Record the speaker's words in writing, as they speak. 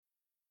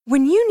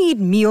When you need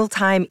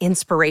mealtime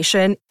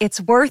inspiration,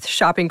 it's worth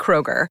shopping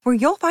Kroger, where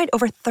you'll find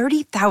over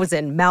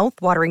 30,000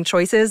 mouth-watering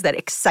choices that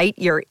excite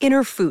your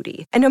inner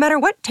foodie. And no matter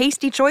what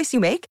tasty choice you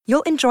make,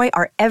 you'll enjoy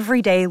our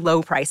everyday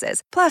low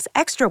prices, plus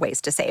extra ways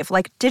to save,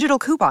 like digital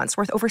coupons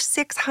worth over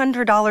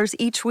 $600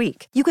 each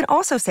week. You can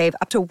also save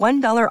up to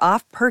 $1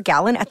 off per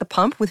gallon at the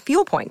pump with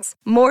fuel points.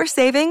 More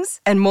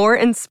savings and more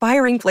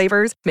inspiring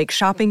flavors make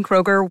shopping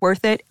Kroger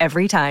worth it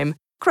every time.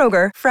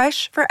 Kroger,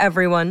 fresh for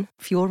everyone.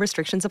 Fuel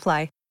restrictions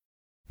apply.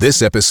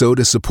 This episode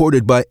is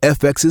supported by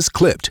FX's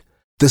Clipped,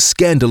 the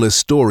scandalous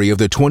story of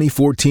the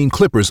 2014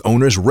 Clippers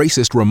owner's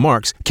racist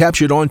remarks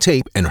captured on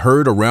tape and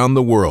heard around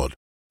the world.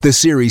 The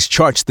series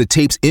charts the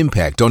tape's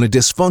impact on a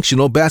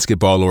dysfunctional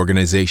basketball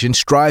organization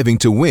striving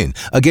to win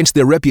against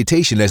their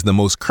reputation as the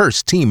most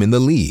cursed team in the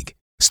league.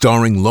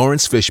 Starring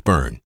Lawrence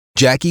Fishburne,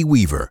 Jackie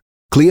Weaver,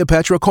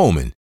 Cleopatra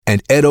Coleman,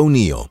 and Ed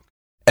O'Neill.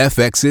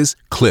 FX's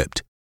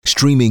Clipped,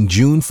 streaming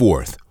June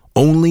 4th,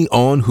 only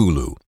on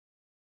Hulu.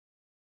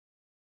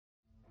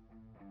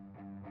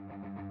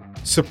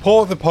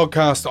 Support the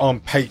podcast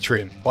on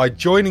Patreon by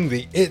joining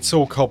the It's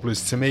All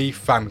Cobblers to Me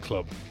fan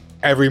club.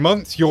 Every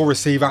month you'll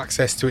receive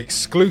access to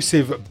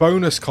exclusive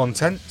bonus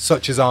content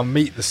such as our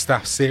Meet the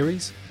Staff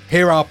series,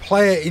 hear our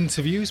player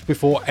interviews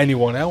before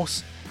anyone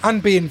else,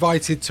 and be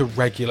invited to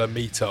regular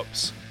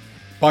meetups.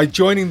 By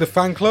joining the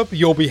fan club,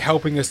 you'll be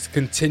helping us to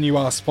continue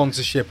our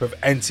sponsorship of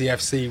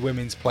NTFC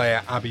women's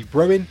player Abby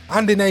Bruin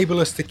and enable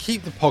us to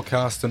keep the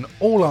podcast and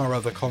all our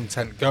other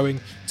content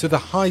going to the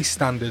high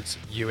standards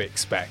you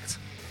expect.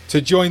 To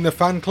join the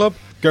fan club,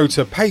 go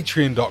to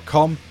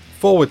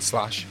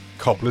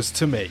patreon.com/cobblers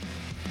to me.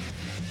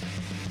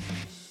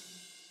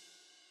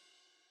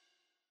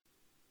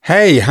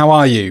 Hey, how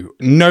are you?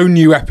 No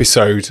new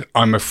episode,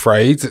 I'm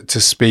afraid,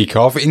 to speak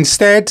of.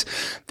 Instead,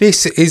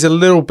 this is a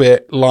little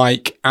bit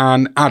like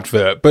an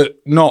advert, but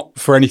not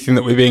for anything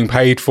that we're being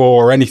paid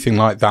for or anything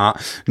like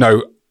that.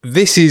 No,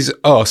 this is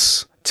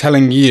us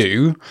telling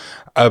you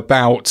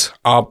about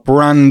our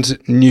brand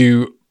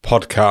new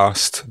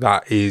podcast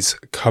that is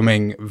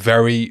coming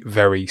very,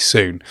 very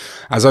soon.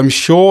 As I'm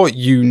sure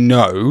you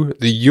know,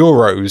 the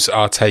Euros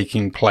are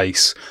taking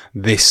place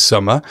this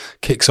summer.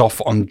 Kicks off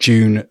on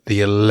June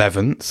the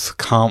 11th.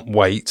 Can't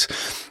wait.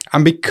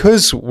 And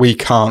because we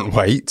can't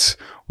wait,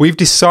 we've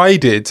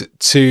decided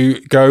to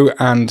go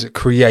and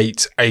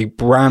create a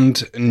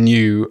brand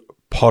new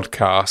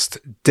podcast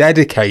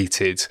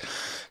dedicated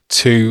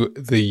to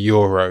the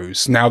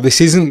Euros. Now, this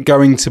isn't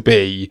going to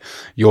be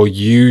your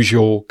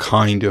usual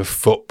kind of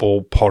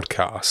football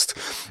podcast.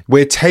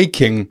 We're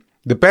taking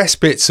the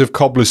best bits of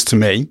Cobblers to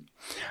Me,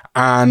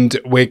 and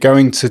we're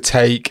going to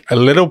take a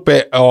little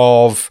bit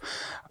of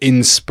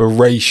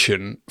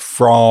inspiration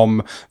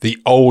from the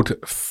old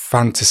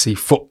fantasy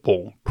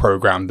football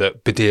program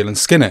that Baddiel and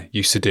Skinner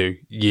used to do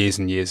years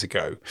and years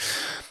ago.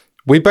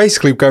 We're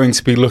basically going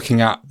to be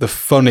looking at the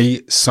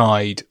funny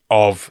side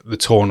of the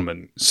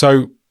tournament.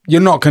 So you're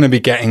not going to be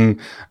getting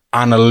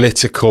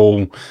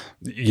analytical,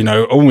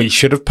 oh, we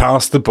should have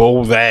passed the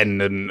ball then,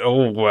 and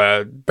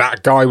that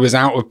guy was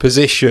out of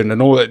position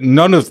and all that.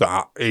 None of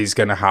that is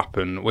going to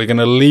happen. We're going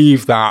to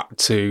leave that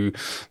to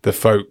the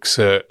folks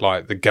at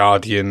like the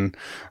Guardian,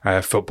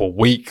 Football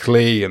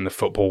Weekly and the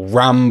Football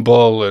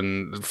Ramble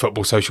and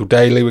Football Social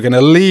Daily. We're going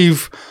to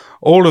leave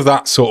all of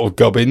that sort of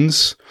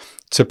gubbins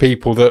to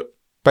people that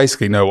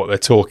basically know what they're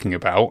talking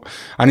about.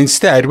 And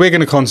instead, we're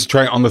going to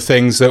concentrate on the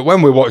things that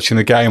when we're watching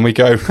the game, we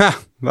go,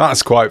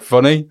 that's quite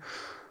funny.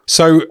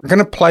 So I'm going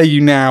to play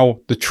you now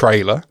the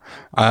trailer.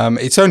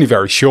 It's only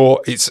very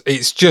short.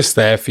 It's just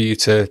there for you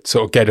to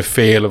sort of get a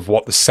feel of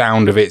what the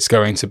sound of it's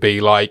going to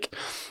be like.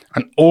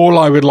 And all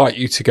I would like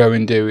you to go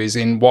and do is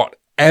in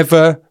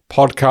whatever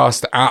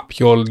podcast app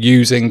you're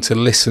using to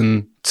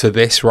listen to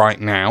this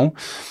right now,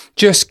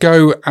 just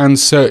go and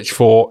search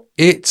for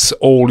It's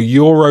All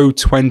Euro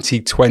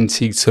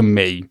 2020 to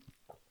Me.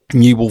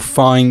 You will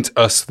find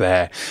us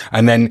there,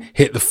 and then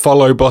hit the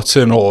follow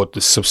button or the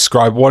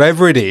subscribe,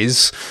 whatever it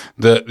is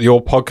that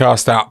your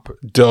podcast app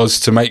does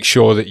to make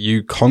sure that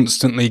you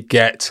constantly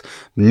get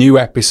new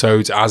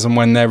episodes as and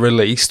when they're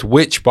released,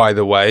 which, by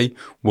the way,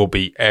 will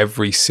be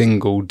every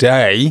single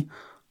day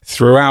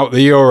throughout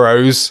the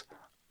Euros.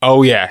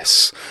 Oh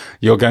yes,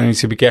 you're going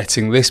to be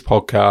getting this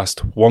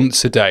podcast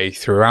once a day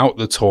throughout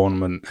the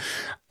tournament.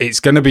 It's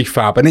going to be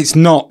fab. And it's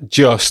not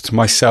just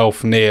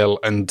myself, Neil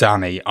and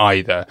Danny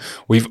either.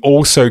 We've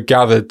also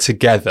gathered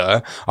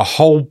together a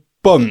whole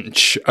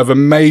bunch of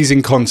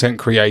amazing content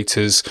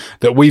creators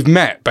that we've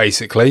met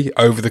basically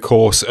over the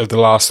course of the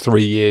last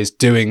 3 years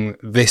doing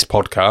this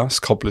podcast,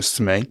 Cobblers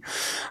to Me.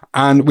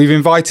 And we've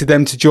invited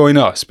them to join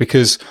us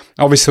because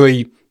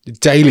obviously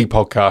daily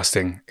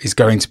podcasting is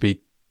going to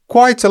be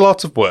quite a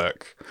lot of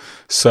work.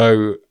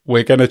 So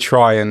we're going to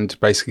try and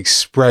basically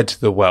spread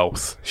the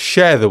wealth,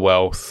 share the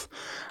wealth,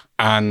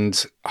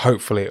 and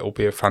hopefully it'll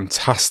be a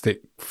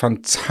fantastic,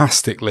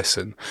 fantastic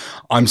listen.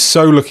 I'm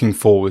so looking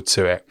forward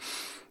to it.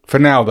 For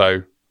now,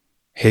 though,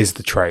 here's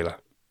the trailer.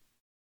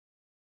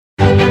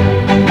 Are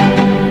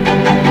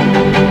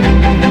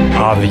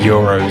the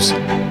Euros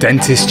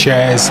dentist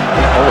chairs.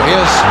 Oh,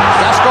 here's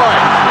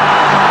Gascoigne.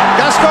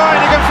 Gascoigne,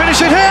 he can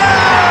finish it here!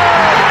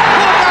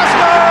 Paul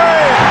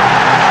Gascoigne!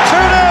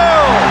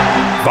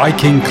 2-0!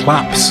 Viking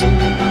claps.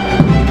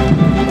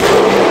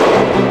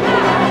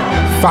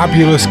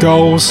 Fabulous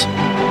goals.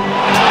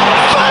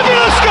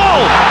 Fabulous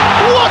goal!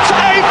 What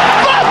a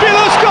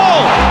fabulous goal!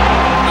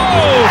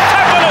 Oh,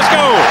 fabulous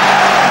goal!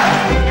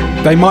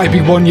 They might be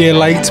 1 year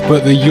late,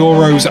 but the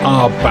Euros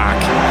are back.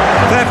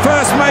 Their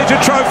first major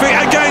trophy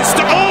against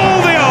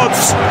all the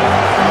odds.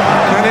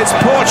 And it's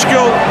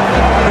Portugal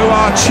who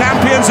are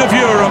champions of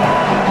Europe.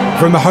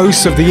 From the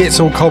hosts of the It's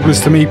All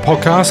Cobblers to Me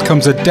podcast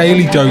comes a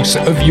daily dose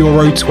of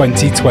Euro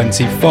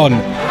 2020 fun.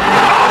 Brilliant!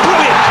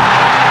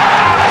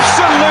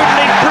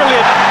 Absolutely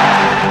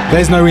brilliant!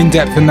 There's no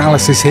in-depth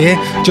analysis here,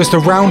 just a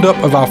roundup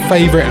of our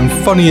favourite and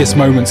funniest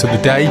moments of the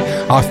day,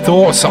 our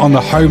thoughts on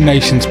the home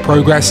nation's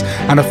progress,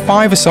 and a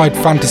five-a-side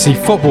fantasy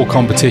football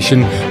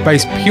competition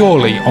based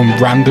purely on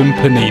random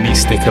Panini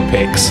sticker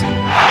picks.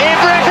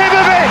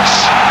 Ibrahimovic!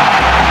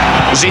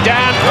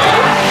 Zidane!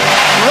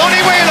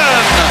 Ronnie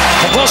Whelan!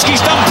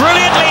 Podolski's done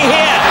brilliantly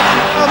here!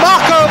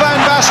 Marco van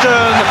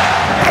Basten!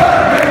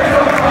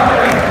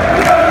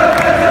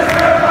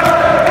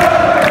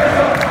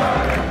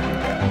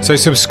 So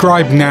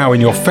subscribe now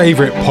in your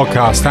favourite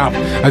podcast app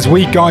as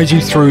we guide you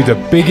through the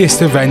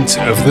biggest event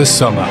of the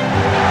summer.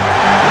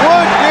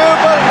 Would you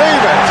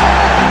believe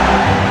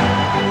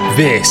it?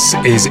 This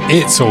is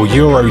It's All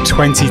Euro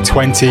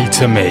 2020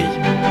 to me.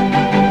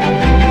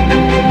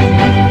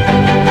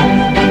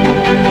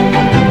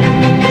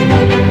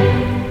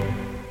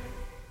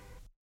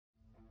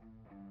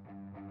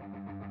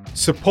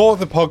 Support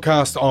the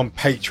podcast on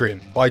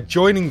Patreon by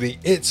joining the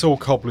It's All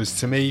Cobblers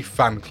to Me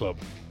fan club.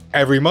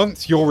 Every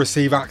month, you'll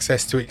receive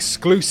access to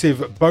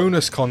exclusive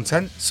bonus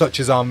content, such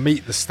as our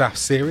Meet the Staff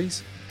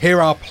series,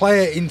 hear our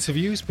player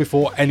interviews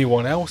before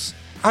anyone else,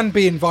 and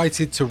be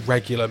invited to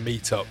regular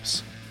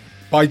meetups.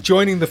 By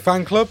joining the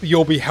fan club,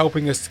 you'll be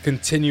helping us to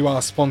continue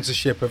our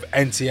sponsorship of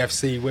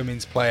NTFC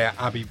women's player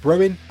Abby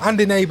Bruin and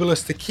enable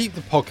us to keep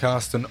the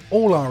podcast and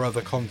all our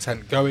other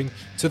content going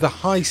to the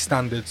high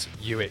standards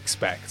you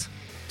expect.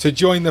 To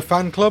join the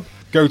fan club,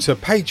 go to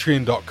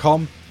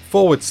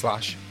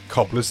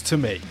patreon.com/cobblers to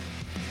me.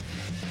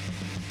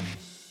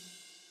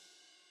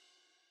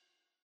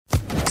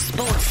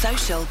 Sports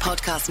Social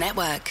Podcast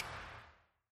Network.